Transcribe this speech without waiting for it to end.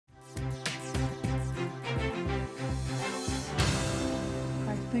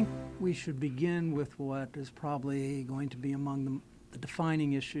we should begin with what is probably going to be among the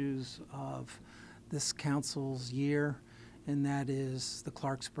defining issues of this council's year, and that is the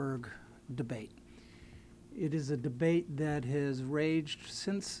Clarksburg debate. It is a debate that has raged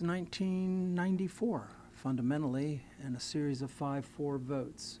since 1994, fundamentally, in a series of 5-4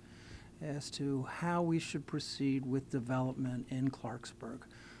 votes as to how we should proceed with development in Clarksburg,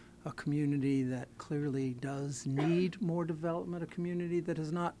 a community that clearly does need more development, a community that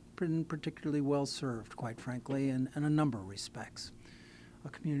has not been particularly well served, quite frankly, in a number of respects, a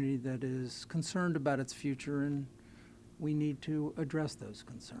community that is concerned about its future, and we need to address those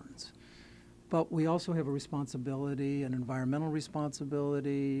concerns. But we also have a responsibility, an environmental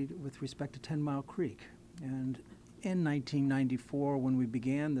responsibility with respect to 10 Mile Creek. And in 1994, when we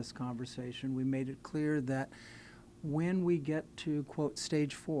began this conversation, we made it clear that when we get to, quote,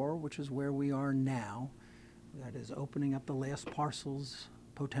 stage 4, which is where we are now, that is opening up the last parcels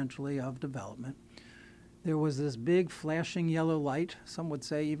potentially of development, there was this big flashing yellow light, some would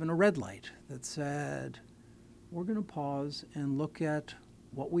say even a red light, that said, we're going to pause and look at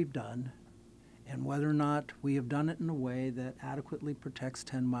what we've done and whether or not we have done it in a way that adequately protects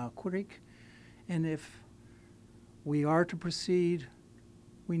 10 Mile Creek. And if we are to proceed,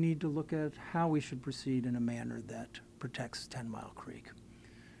 we need to look at how we should proceed in a manner that protects 10 Mile Creek.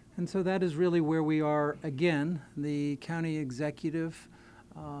 And so that is really where we are again. The county executive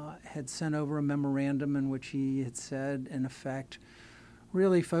had sent over a memorandum in which he had said, in effect,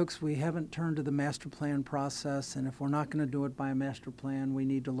 really, folks, we haven't turned to the master plan process, and if we're not going to do it by a master plan, we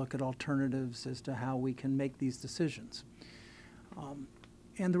need to look at alternatives as to how we can make these decisions.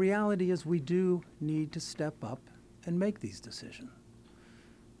 And the reality is we do need to step up and make these decisions.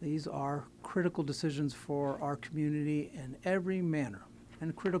 These are critical decisions for our community in every manner,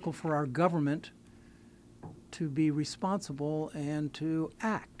 and critical for our government to be responsible and to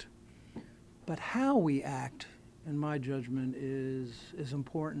act. But how we act, in my judgment, is as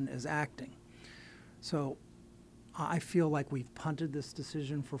important as acting. So I feel like we've punted this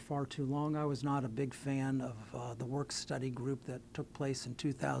decision for far too long. I was not a big fan of the work study group that took place in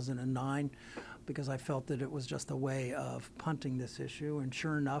 2009 because I felt that it was just a way of punting this issue. And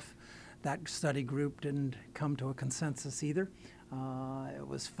sure enough, that study group didn't come to a consensus either. It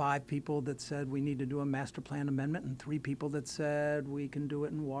was 5 people that said we need to do a master plan amendment, and 3 people that said we can do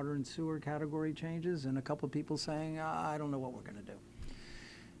it in water and sewer category changes, and a couple of people saying, I don't know what we're going to do.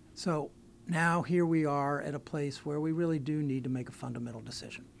 So now here we are at a place where we really do need to make a fundamental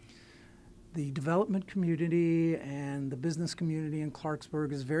decision. The development community and the business community in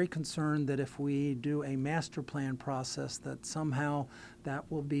Clarksburg is very concerned that if we do a master plan process, that somehow that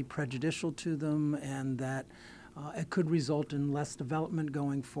will be prejudicial to them and that it could result in less development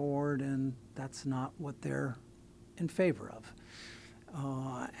going forward, and that's not what they're in favor of.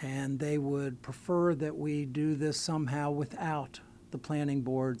 And they would prefer that we do this somehow without the planning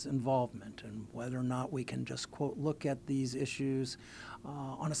board's involvement, and whether or not we can just, quote, look at these issues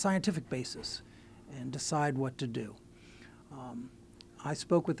on a scientific basis and decide what to do. I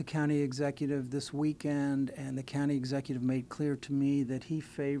spoke with the county executive this weekend, and the county executive made clear to me that he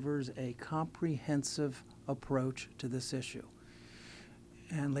favors a comprehensive approach to this issue.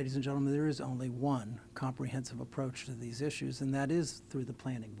 And ladies and gentlemen, there is only one comprehensive approach to these issues, and that is through the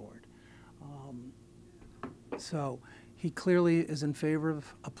planning board. So he clearly is in favor of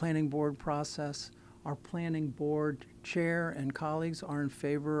a planning board process. Our planning board chair and colleagues are in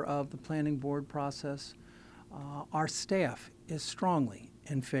favor of the planning board process. Our staff is strongly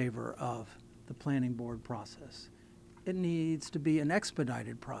in favor of the planning board process. It needs to be an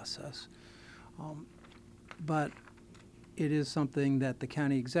expedited process, but it is something that the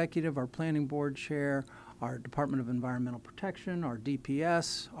county executive, our planning board chair, our Department of Environmental Protection, our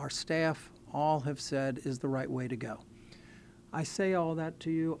DPS, our staff, all have said is the right way to go. I say all that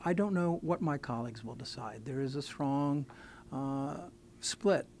to you. I don't know what my colleagues will decide. There is a strong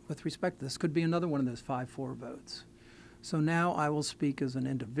split with respect to this. Could be another one of those 5-4 votes. So now I will speak as an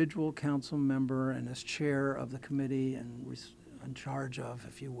individual council member and as chair of the committee and in charge of,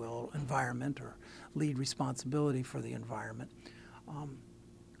 if you will, environment or lead responsibility for the environment.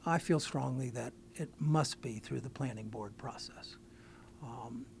 I feel strongly that it must be through the planning board process.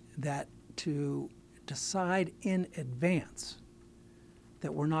 That to decide in advance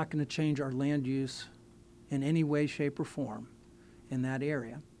that we're not going to change our land use in any way, shape, or form in that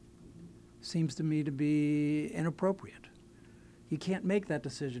area seems to me to be inappropriate. You can't make that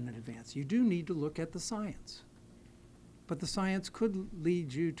decision in advance. You do need to look at the science. But the science could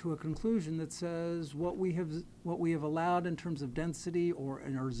lead you to a conclusion that says what we have allowed in terms of density or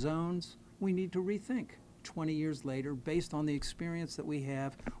in our zones, we need to rethink. 20 years later, based on the experience that we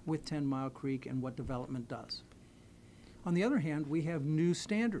have with 10 Mile Creek and what development does. On the other hand, we have new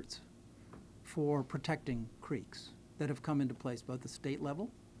standards for protecting creeks that have come into place, both at the state level,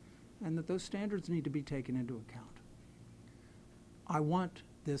 and that those standards need to be taken into account. I want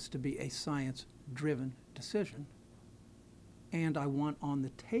this to be a science-driven decision, and I want on the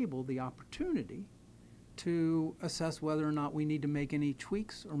table the opportunity to assess whether or not we need to make any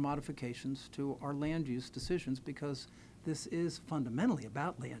tweaks or modifications to our land use decisions, because this is fundamentally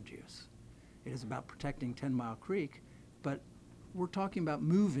about land use. It is about protecting 10 Mile Creek, but we're talking about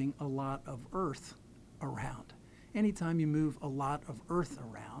moving a lot of earth around. Anytime you move a lot of earth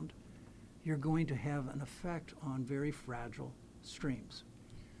around, you're going to have an effect on very fragile streams.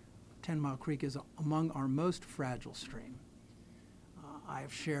 10 Mile Creek is among our most fragile stream. I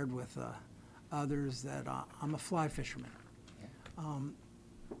have shared with others that I'm a fly fisherman.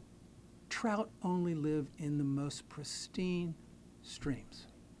 Trout only live in the most pristine streams.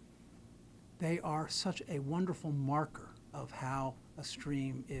 They are such a wonderful marker of how a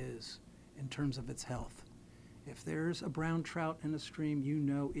stream is in terms of its health. If there's a brown trout in a stream, you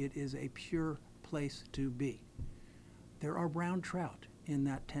know it is a pure place to be. There are brown trout in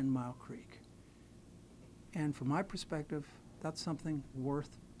that 10 Mile Creek. And from my perspective, that's something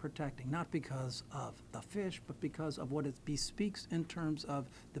worth protecting, not because of the fish, but because of what it bespeaks in terms of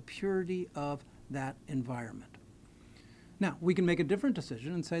the purity of that environment. Now, we can make a different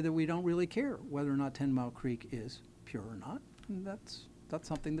decision and say that we don't really care whether or not 10 Mile Creek is pure or not. And that's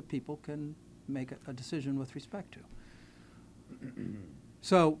something that people can make a decision with respect to.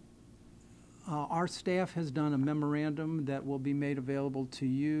 So our staff has done a memorandum that will be made available to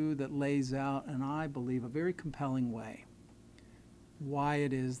you that lays out, and I believe, a very compelling way why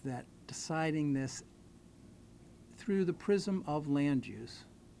it is that deciding this through the prism of land use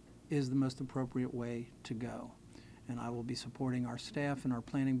is the most appropriate way to go. And I will be supporting our staff and our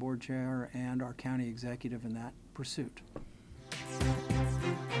planning board chair and our county executive in that pursuit.